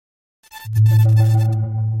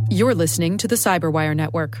You're listening to the Cyberwire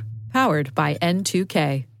Network, powered by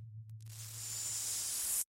N2K.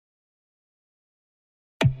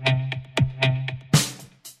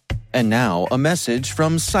 And now, a message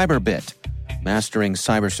from Cyberbit. Mastering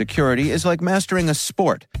cybersecurity is like mastering a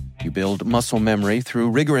sport. You build muscle memory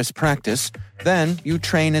through rigorous practice, then you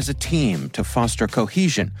train as a team to foster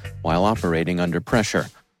cohesion while operating under pressure.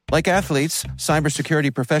 Like athletes,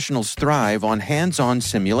 cybersecurity professionals thrive on hands-on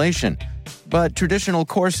simulation. But traditional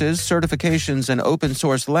courses, certifications, and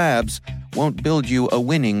open-source labs won't build you a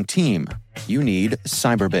winning team. You need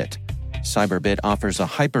Cyberbit. Cyberbit offers a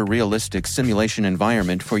hyper-realistic simulation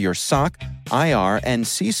environment for your SOC, IR, and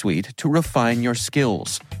C-suite to refine your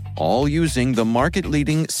skills, all using the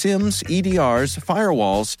market-leading SIMs, EDRs,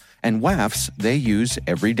 firewalls, and WAFs they use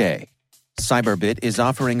every day. Cyberbit is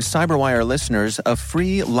offering Cyberwire listeners a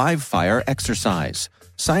free live-fire exercise.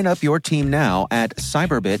 Sign up your team now at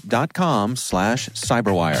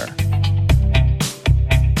cyberbit.com/cyberwire.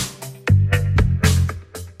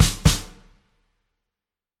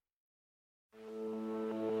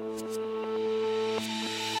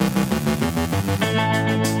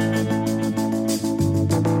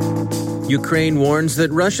 Ukraine warns that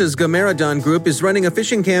Russia's Gamaredon Group is running a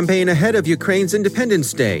phishing campaign ahead of Ukraine's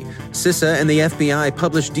Independence Day. CISA and the FBI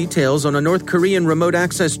published details on a North Korean remote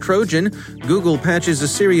access Trojan. Google patches a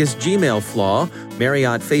serious Gmail flaw.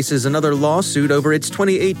 Marriott faces another lawsuit over its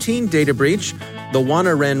 2018 data breach. The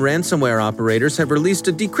WannaRen ransomware operators have released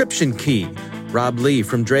a decryption key. Rob Lee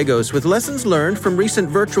from Dragos with lessons learned from recent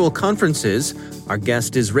virtual conferences. Our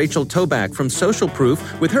guest is Rachel Toback from Social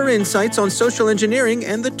Proof with her insights on social engineering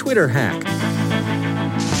and the Twitter hack.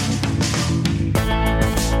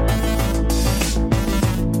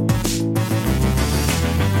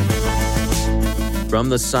 From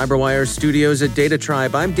the Cyberwire studios at Data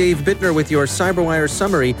Tribe, I'm Dave Bittner with your Cyberwire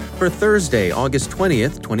summary for Thursday, August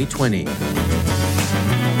 20th, 2020.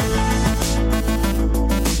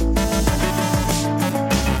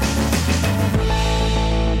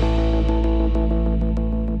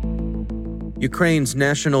 Ukraine's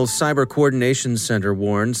National Cyber Coordination Center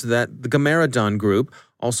warns that the Gamaredon Group,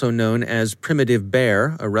 also known as Primitive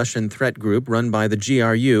Bear, a Russian threat group run by the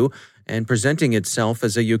GRU and presenting itself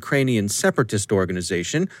as a Ukrainian separatist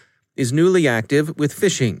organization, is newly active with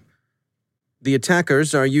phishing. The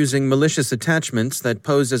attackers are using malicious attachments that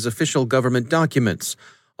pose as official government documents,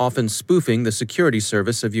 often spoofing the security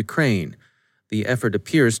service of Ukraine. The effort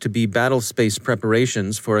appears to be battle space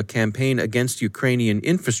preparations for a campaign against Ukrainian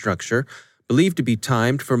infrastructure believed to be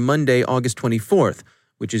timed for Monday, August 24th,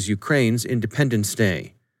 which is Ukraine's Independence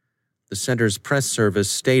Day. The center's press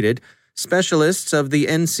service stated, specialists of the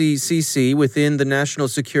NCCC within the National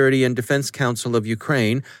Security and Defense Council of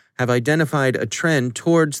Ukraine have identified a trend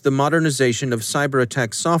towards the modernization of cyber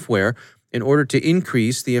attack software in order to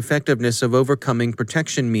increase the effectiveness of overcoming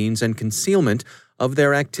protection means and concealment of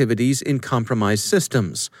their activities in compromised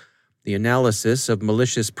systems. The analysis of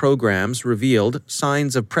malicious programs revealed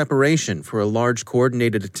signs of preparation for a large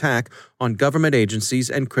coordinated attack on government agencies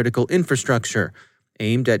and critical infrastructure,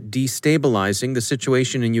 aimed at destabilizing the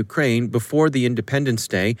situation in Ukraine before the Independence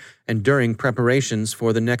Day and during preparations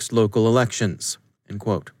for the next local elections. End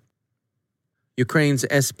quote. Ukraine's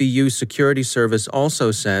SBU security service also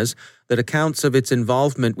says that accounts of its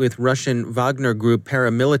involvement with Russian Wagner Group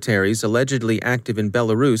paramilitaries allegedly active in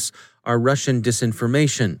Belarus are Russian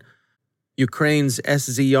disinformation. Ukraine's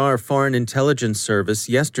SZR Foreign Intelligence Service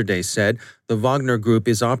yesterday said the Wagner Group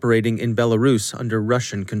is operating in Belarus under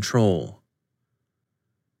Russian control.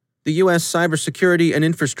 The U.S. Cybersecurity and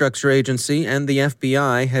Infrastructure Agency and the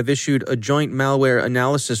FBI have issued a joint malware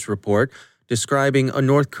analysis report describing a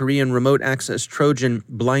North Korean remote access Trojan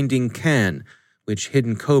BLINDINGCAN, which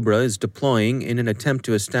Hidden Cobra is deploying in an attempt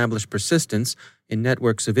to establish persistence in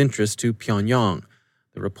networks of interest to Pyongyang.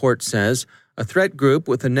 The report says a threat group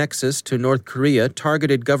with a nexus to North Korea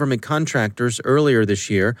targeted government contractors earlier this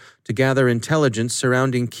year to gather intelligence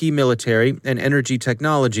surrounding key military and energy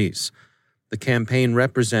technologies. The campaign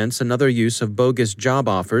represents another use of bogus job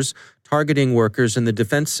offers, targeting workers in the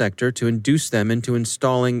defense sector to induce them into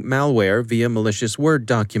installing malware via malicious Word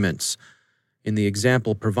documents. In the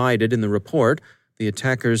example provided in the report, the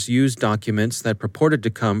attackers used documents that purported to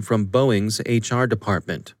come from Boeing's HR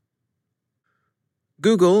department.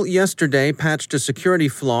 Google yesterday patched a security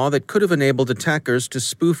flaw that could have enabled attackers to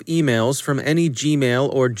spoof emails from any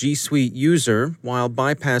Gmail or G Suite user while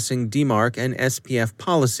bypassing DMARC and SPF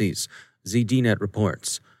policies, ZDNet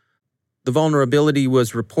reports. The vulnerability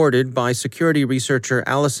was reported by security researcher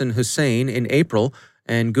Allison Hussein in April,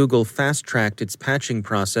 and Google fast-tracked its patching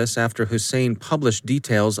process after Hussein published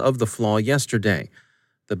details of the flaw yesterday.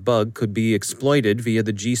 The bug could be exploited via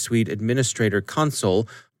the G Suite Administrator console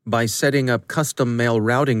by setting up custom mail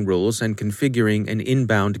routing rules and configuring an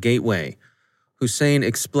inbound gateway. Hussein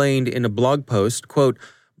explained in a blog post, quote,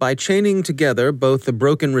 "By chaining together both the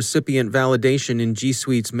broken recipient validation in G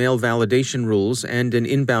Suite's mail validation rules and an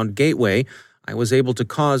inbound gateway, I was able to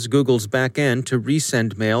cause Google's backend to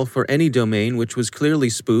resend mail for any domain which was clearly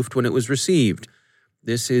spoofed when it was received.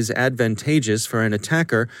 This is advantageous for an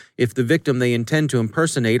attacker if the victim they intend to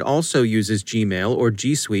impersonate also uses Gmail or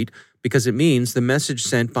G Suite, because it means the message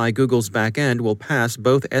sent by Google's backend will pass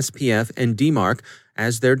both SPF and DMARC,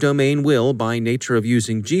 as their domain will, by nature of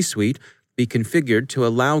using G Suite, be configured to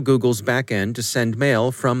allow Google's backend to send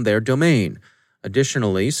mail from their domain.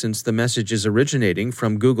 Additionally, since the message is originating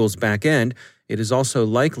from Google's backend, it is also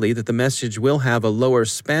likely that the message will have a lower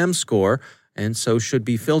spam score and so should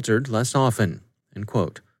be filtered less often." End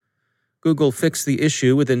quote. Google fixed the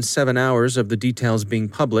issue within 7 hours of the details being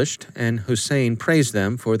published, and Hussein praised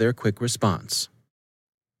them for their quick response.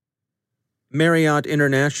 Marriott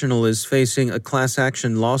International is facing a class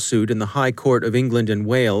action lawsuit in the High Court of England and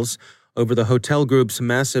Wales over the hotel group's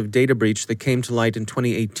massive data breach that came to light in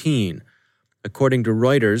 2018. According to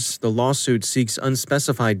Reuters, the lawsuit seeks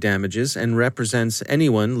unspecified damages and represents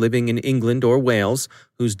anyone living in England or Wales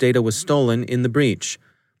whose data was stolen in the breach.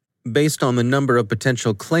 Based on the number of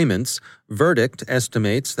potential claimants, Verdict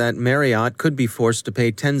estimates that Marriott could be forced to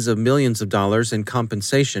pay tens of millions of dollars in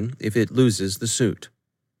compensation if it loses the suit.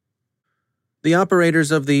 The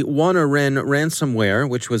operators of the WannaRen ransomware,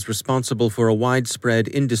 which was responsible for a widespread,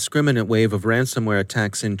 indiscriminate wave of ransomware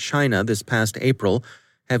attacks in China this past April,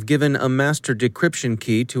 have given a master decryption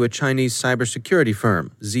key to a Chinese cybersecurity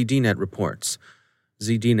firm, ZDNet reports.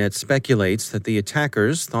 ZDNet speculates that the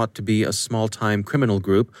attackers, thought to be a small-time criminal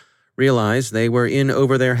group, realized they were in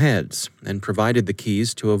over their heads and provided the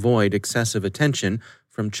keys to avoid excessive attention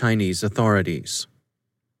from Chinese authorities.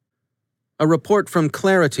 A report from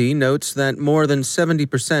Clarity notes that more than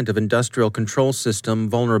 70% of industrial control system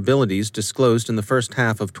vulnerabilities disclosed in the first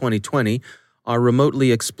half of 2020 are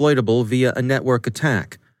remotely exploitable via a network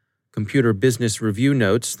attack. Computer Business Review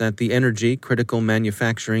notes that the energy, critical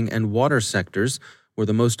manufacturing, and water sectors were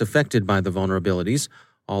the most affected by the vulnerabilities,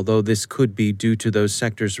 although this could be due to those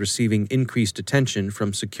sectors receiving increased attention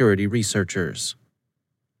from security researchers.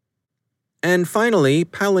 And finally,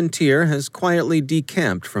 Palantir has quietly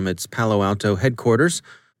decamped from its Palo Alto headquarters,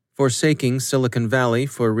 forsaking Silicon Valley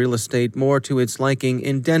for real estate more to its liking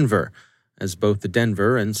in Denver, as both the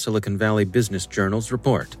Denver and Silicon Valley business journals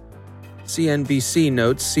report. CNBC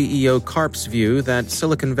notes CEO Karp's view that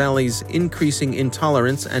Silicon Valley's increasing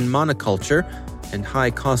intolerance and monoculture and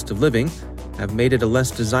high cost of living have made it a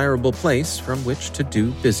less desirable place from which to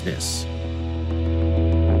do business.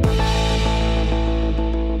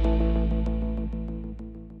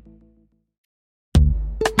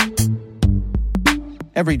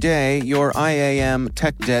 Every day, your IAM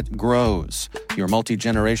tech debt grows. Your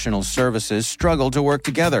multi-generational services struggle to work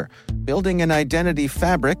together. Building an identity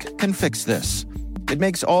fabric can fix this. It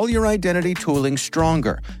makes all your identity tooling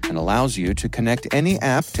stronger and allows you to connect any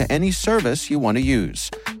app to any service you want to use,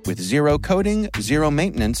 with zero coding, zero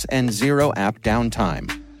maintenance, and zero app downtime.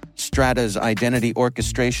 Strata's identity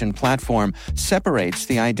orchestration platform separates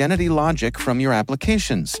the identity logic from your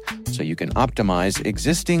applications, so you can optimize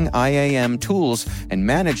existing IAM tools and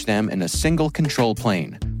manage them in a single control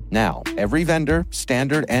plane. Now, every vendor,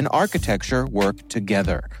 standard, and architecture work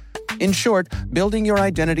together. In short, building your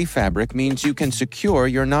identity fabric means you can secure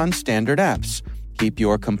your non-standard apps, keep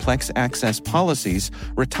your complex access policies,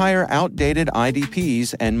 retire outdated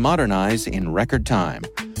IDPs, and modernize in record time.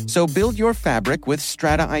 So build your fabric with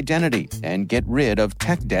Strata Identity and get rid of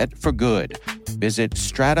tech debt for good. Visit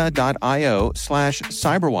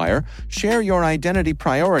strata.io/cyberwire, share your identity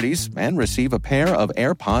priorities, and receive a pair of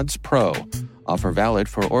AirPods Pro. Offer valid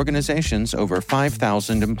for organizations over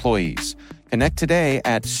 5,000 employees. Connect today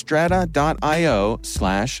at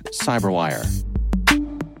strata.io/cyberwire.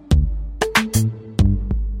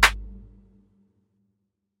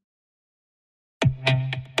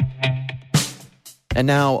 And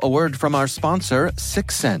now, a word from our sponsor,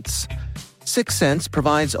 6 Sense. 6 Sense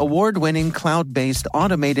provides award-winning cloud-based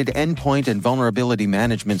automated endpoint and vulnerability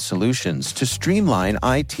management solutions to streamline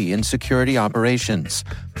IT and security operations.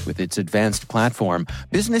 With its advanced platform,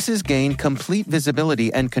 businesses gain complete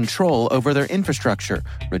visibility and control over their infrastructure,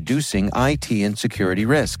 reducing IT and security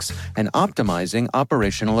risks and optimizing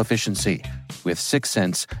operational efficiency. With 6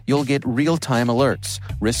 Sense, you'll get real-time alerts,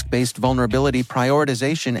 risk-based vulnerability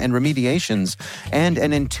prioritization and remediations, and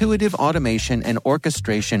an intuitive automation and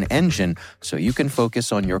orchestration engine so you can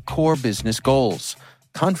focus on your core business goals.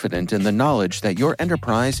 confident in the knowledge that your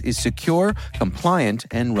enterprise is secure, compliant,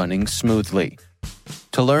 and running smoothly.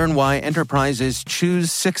 To learn why enterprises choose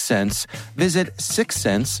 6sense, visit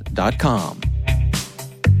 6sense.com.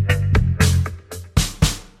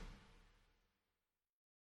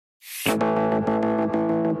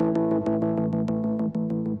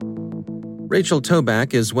 Rachel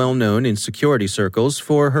Toback is well known in security circles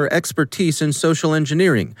for her expertise in social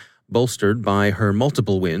engineering, bolstered by her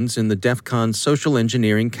multiple wins in the DEF CON Social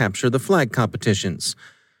Engineering Capture the Flag competitions.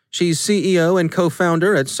 She's CEO and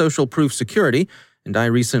co-founder at Social Proof Security, and I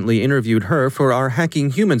recently interviewed her for our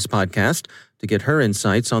Hacking Humans podcast to get her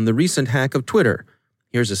insights on the recent hack of Twitter.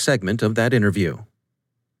 Here's a segment of that interview.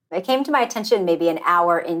 It came to my attention maybe an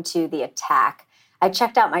hour into the attack. I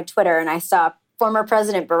checked out my Twitter and I saw former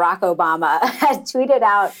President Barack Obama had tweeted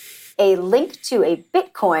out a link to a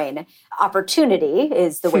Bitcoin opportunity,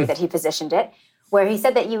 is the way that he positioned it, where he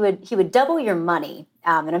said that he would double your money.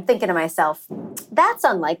 And I'm thinking to myself, that's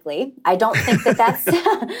unlikely. I don't think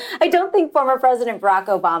I don't think former President Barack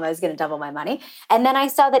Obama is going to double my money. And then I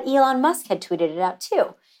saw that Elon Musk had tweeted it out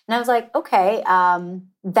too. And I was like, okay,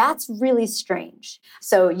 that's really strange.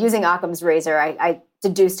 So using Occam's razor, I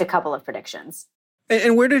deduced a couple of predictions.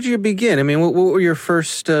 And where did you begin? I mean, what were your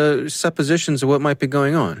first suppositions of what might be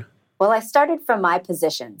going on? Well, I started from my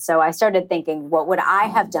position. So I started thinking, what would I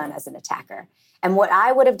have done as an attacker? And what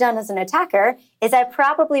I would have done as an attacker is I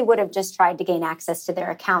probably would have just tried to gain access to their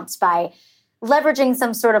accounts by leveraging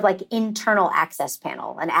some sort of like internal access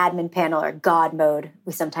panel, an admin panel or God mode,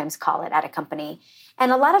 we sometimes call it at a company.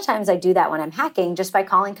 And a lot of times I do that when I'm hacking just by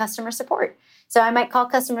calling customer support. So I might call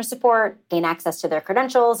customer support, gain access to their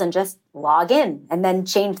credentials, and just log in and then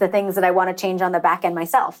change the things that I want to change on the back end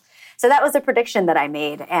myself. So that was a prediction that I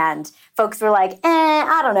made. And folks were like,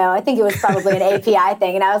 I don't know. I think it was probably an API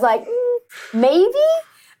thing. And I was like, maybe?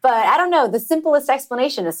 But I don't know. The simplest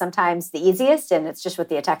explanation is sometimes the easiest, and it's just what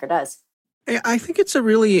the attacker does. I think it's a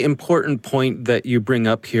really important point that you bring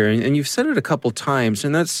up here, and you've said it a couple times,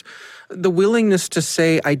 and that's the willingness to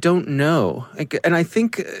say, I don't know. And I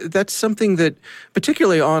think that's something that,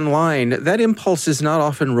 particularly online, that impulse is not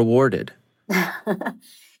often rewarded.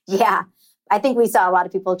 Yeah. I think we saw a lot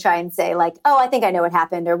of people try and say like, oh, I think I know what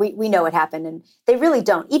happened, or we know what happened. And they really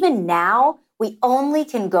don't. Even now, we only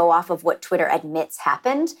can go off of what Twitter admits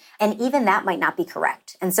happened. And even that might not be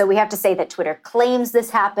correct. And so we have to say that Twitter claims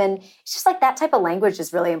this happened. It's just like that type of language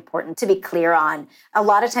is really important to be clear on. A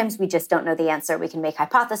lot of times we just don't know the answer. We can make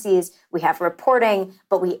hypotheses, we have reporting,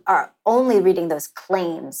 but we are only reading those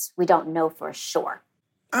claims. We don't know for sure.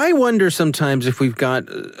 I wonder sometimes if we've got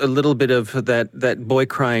a little bit of that boy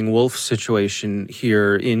crying wolf situation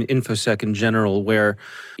here in InfoSec in general, where,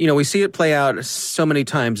 we see it play out so many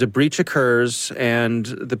times. A breach occurs and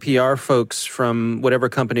the PR folks from whatever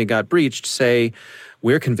company got breached say,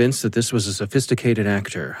 we're convinced that this was a sophisticated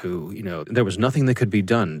actor who, there was nothing that could be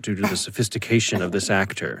done due to the sophistication of this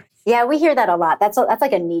actor. Yeah, we hear that a lot. That's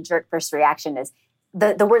like a knee-jerk first reaction is,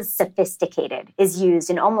 the word sophisticated is used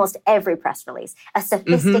in almost every press release. A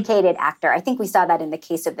sophisticated actor. I think we saw that in the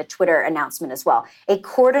case of the Twitter announcement as well. A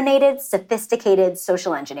coordinated, sophisticated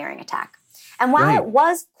social engineering attack. And while it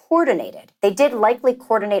was coordinated, they did likely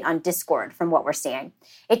coordinate on Discord from what we're seeing.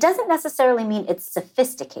 It doesn't necessarily mean it's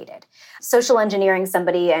sophisticated. Social engineering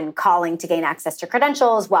somebody and calling to gain access to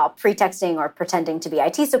credentials while pretexting or pretending to be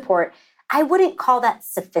IT support, I wouldn't call that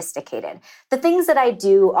sophisticated. The things that I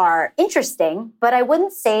do are interesting, but I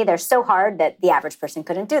wouldn't say they're so hard that the average person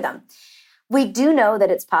couldn't do them. We do know that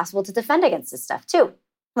it's possible to defend against this stuff too.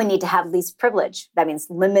 We need to have least privilege. That means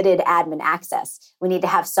limited admin access. We need to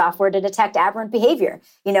have software to detect aberrant behavior.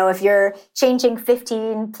 If you're changing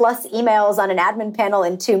 15 plus emails on an admin panel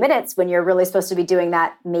in 2 minutes when you're really supposed to be doing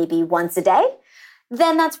that maybe once a day,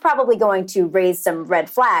 then that's probably going to raise some red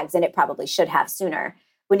flags, and it probably should have sooner.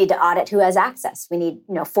 We need to audit who has access. We need,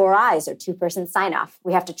 4 eyes or 2-person sign-off.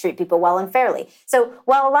 We have to treat people well and fairly. So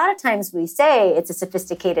while a lot of times we say it's a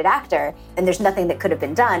sophisticated actor and there's nothing that could have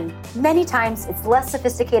been done, many times it's less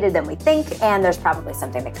sophisticated than we think, and there's probably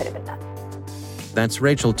something that could have been done. That's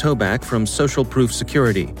Rachel Toback from Social Proof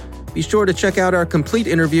Security. Be sure to check out our complete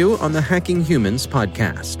interview on the Hacking Humans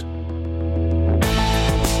podcast.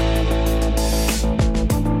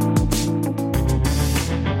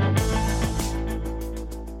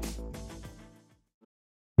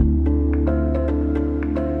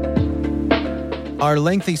 Are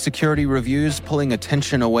lengthy security reviews pulling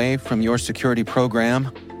attention away from your security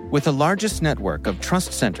program? With the largest network of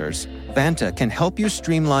trust centers, Vanta can help you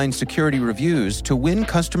streamline security reviews to win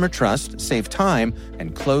customer trust, save time,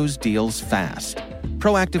 and close deals fast.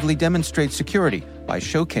 Proactively demonstrate security by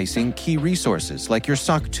showcasing key resources like your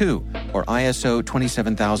SOC 2 or ISO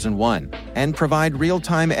 27001 and provide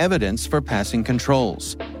real-time evidence for passing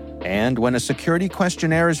controls. And when a security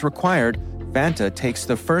questionnaire is required, Vanta takes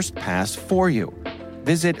the first pass for you.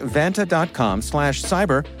 Visit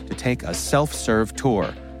vanta.com/cyber to take a self-serve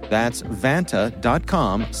tour. That's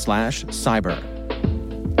vanta.com/cyber.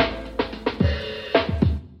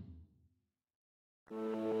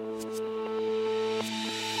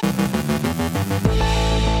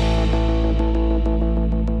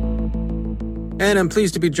 And I'm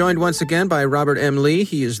pleased to be joined once again by Robert M. Lee.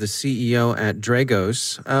 He is the CEO at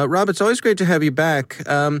Dragos. Rob, it's always great to have you back.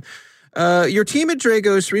 Your team at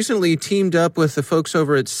Dragos recently teamed up with the folks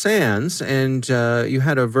over at SANS, and you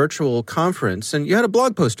had a virtual conference, and you had a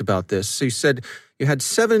blog post about this. So you said you had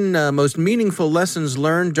 7 most meaningful lessons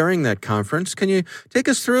learned during that conference. Can you take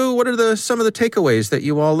us through what are some of the takeaways that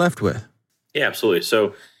you all left with? Yeah, absolutely.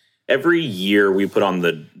 So every year we put on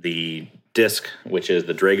the DISC, which is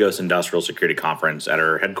the Dragos Industrial Security Conference at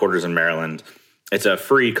our headquarters in Maryland. It's a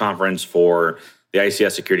free conference for the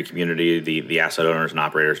ICS security community, the asset owners and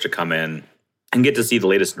operators to come in and get to see the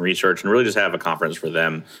latest in research and really just have a conference for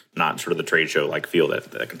them, not sort of the trade show like feel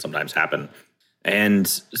that can sometimes happen. And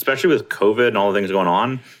especially with COVID and all the things going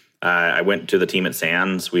on, I went to the team at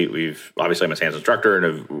SANS. We've obviously, I'm a SANS instructor and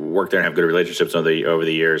have worked there and have good relationships over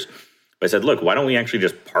the years. I said, look, why don't we actually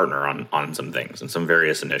just partner on some things and some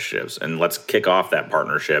various initiatives, and let's kick off that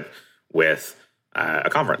partnership with a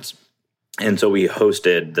conference. And so we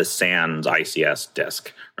hosted the SANS ICS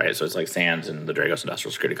DISC, right? So it's like SANS and the Dragos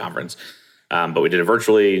Industrial Security Conference. But we did it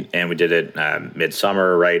virtually, and we did it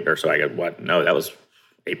midsummer, right? Or so I got that was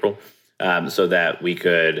April, so that we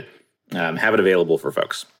could have it available for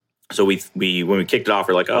folks. So we when we kicked it off,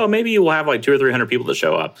 we're like, oh, maybe we'll have like 200 or 300 people to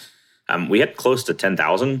show up. We had close to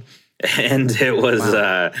 10,000. And it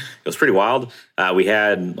was pretty wild. We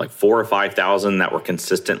had like 4,000 or 5,000 that were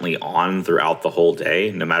consistently on throughout the whole day.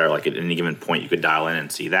 No matter like at any given point, you could dial in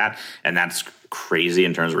and see that. And that's crazy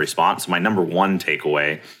in terms of response. My number one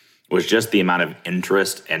takeaway was just the amount of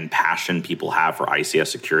interest and passion people have for ICS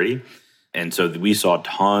security. And so we saw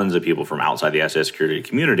tons of people from outside the ICS security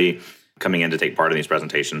community coming in to take part in these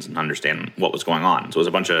presentations and understand what was going on. So it was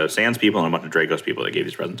a bunch of SANS people and a bunch of Dragos people that gave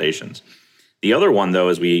these presentations. The other one, though,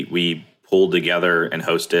 is we pulled together and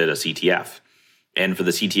hosted a CTF. And for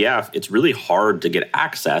the CTF, it's really hard to get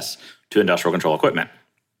access to industrial control equipment.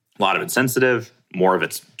 A lot of it's sensitive, more of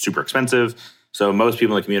it's super expensive. So most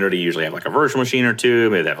people in the community usually have like a virtual machine or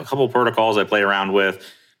two, maybe they have a couple of protocols they play around with.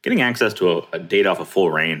 Getting access to a data off a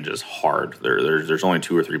full range is hard. There's only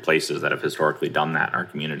 2 or 3 places that have historically done that in our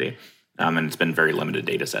community. And it's been very limited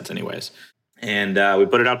data sets anyways. And we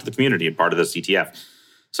put it out to the community, part of the CTF.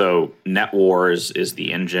 So NetWars is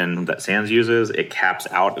the engine that SANS uses. It caps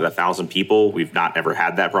out at 1,000 people. We've not ever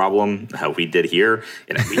had that problem. We did here.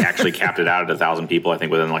 We actually capped it out at 1,000 people, I think,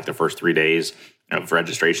 within like the first 3 days of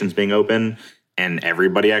registrations being open. And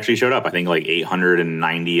everybody actually showed up. I think like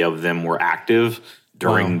 890 of them were active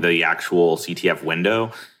during the actual CTF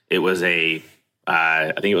window. It was I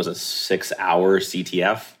think it was a 6-hour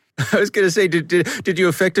CTF. I was going to say, did you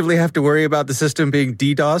effectively have to worry about the system being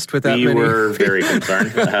DDoSed with that many? We were very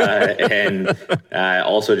concerned. And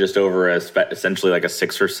also just over essentially like a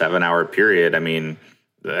 6 or 7 hour period. I mean,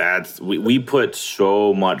 we put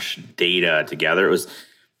so much data together. It was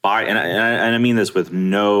and I mean this with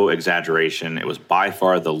no exaggeration, it was by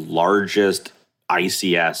far the largest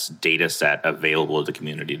ICS data set available to the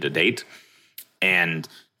community to date. And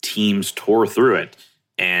teams tore through it.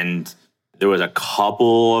 And there was a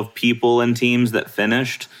couple of people in teams that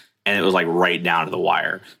finished, and it was like right down to the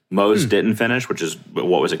wire. Most didn't finish, which is what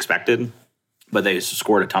was expected, but they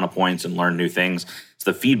scored a ton of points and learned new things.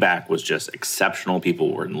 So the feedback was just exceptional.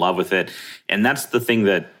 People were in love with it. And that's the thing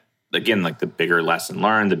that, again, like the bigger lesson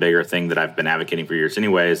learned, the bigger thing that I've been advocating for years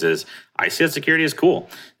anyways, is ICS security is cool.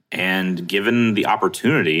 And given the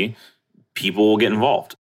opportunity, people will get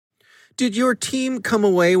involved. Did your team come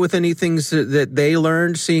away with any things that they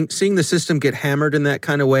learned, seeing the system get hammered in that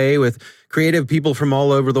kind of way with creative people from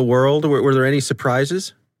all over the world? Were there any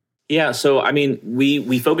surprises? Yeah, so I mean,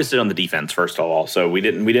 we focused it on the defense first of all. So we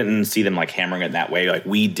didn't see them like hammering it that way. Like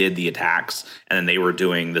we did the attacks, and then they were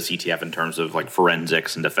doing the CTF in terms of like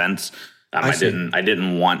forensics and defense. I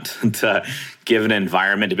didn't want to give an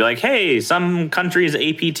environment to be like, hey, some country's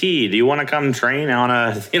APT. Do you want to come train on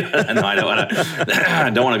a? No, I don't want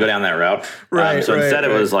to. Don't want to go down that route. Right. So instead,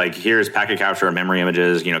 it was like, here's packet capture and memory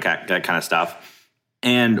images, that kind of stuff.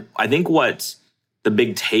 And I think what the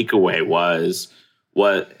big takeaway was,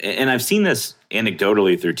 and I've seen this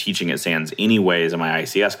anecdotally through teaching at SANS anyways in my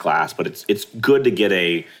ICS class, but it's good to get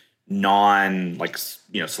a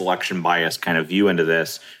selection bias kind of view into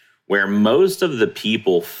this, where most of the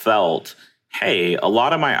people felt, hey, a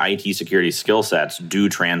lot of my IT security skill sets do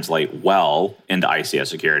translate well into ICS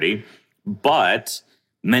security, but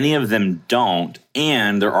many of them don't,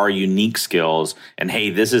 and there are unique skills, and hey,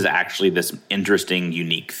 this is actually this interesting,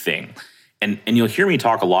 unique thing. And you'll hear me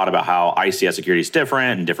talk a lot about how ICS security is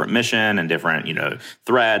different and different mission and different,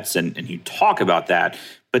 threats, and you talk about that.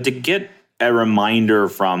 But to get a reminder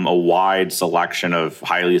from a wide selection of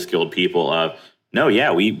highly skilled people of, no,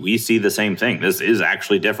 yeah, we see the same thing. This is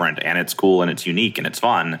actually different, and it's cool, and it's unique, and it's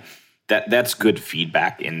fun. That's good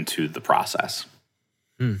feedback into the process.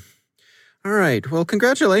 All right. Well,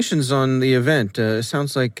 congratulations on the event.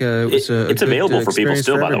 Sounds like it's available for people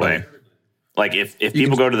still, by the way. everybody. Like if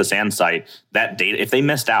people go to the SANS site, that data, if they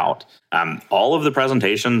missed out, all of the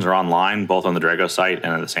presentations are online, both on the Drago site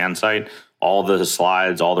and on the SANS site. All the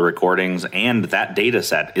slides, all the recordings, and that data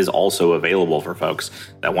set is also available for folks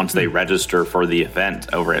that once they register for the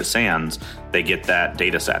event over at SANS, they get that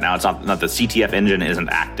data set. Now, it's not the CTF engine isn't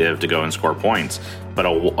active to go and score points, but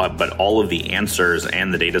all of the answers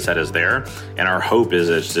and the data set is there. And our hope is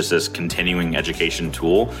it's just this continuing education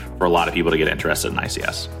tool for a lot of people to get interested in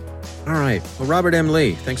ICS. All right. Well, Robert M.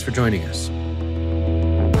 Lee, thanks for joining us.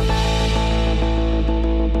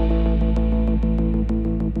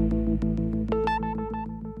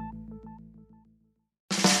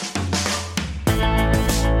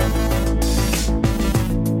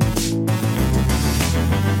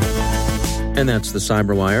 And that's the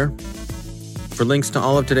Cyberwire. For links to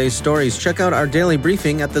all of today's stories, check out our daily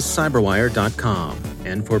briefing at thecyberwire.com.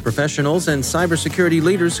 And for professionals and cybersecurity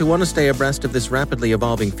leaders who want to stay abreast of this rapidly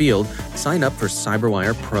evolving field, sign up for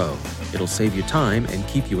Cyberwire Pro. It'll save you time and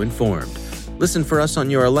keep you informed. Listen for us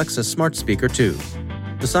on your Alexa smart speaker, too.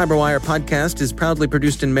 The Cyberwire podcast is proudly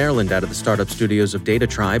produced in Maryland out of the startup studios of Data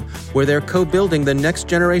Tribe, where they're co-building the next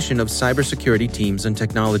generation of cybersecurity teams and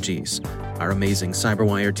technologies. Our amazing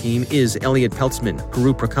Cyberwire team is Elliot Peltzman,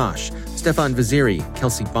 Puru Prakash, Stefan Vaziri,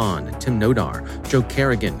 Kelsey Bond, Tim Nodar, Joe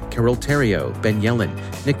Kerrigan, Carol Terrio, Ben Yellen,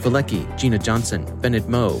 Nick Valecki, Gina Johnson, Bennett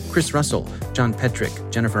Moe, Chris Russell, John Petrick,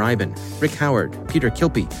 Jennifer Iben, Rick Howard, Peter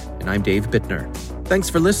Kilpie, and I'm Dave Bittner. Thanks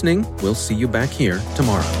for listening. We'll see you back here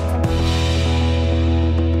tomorrow.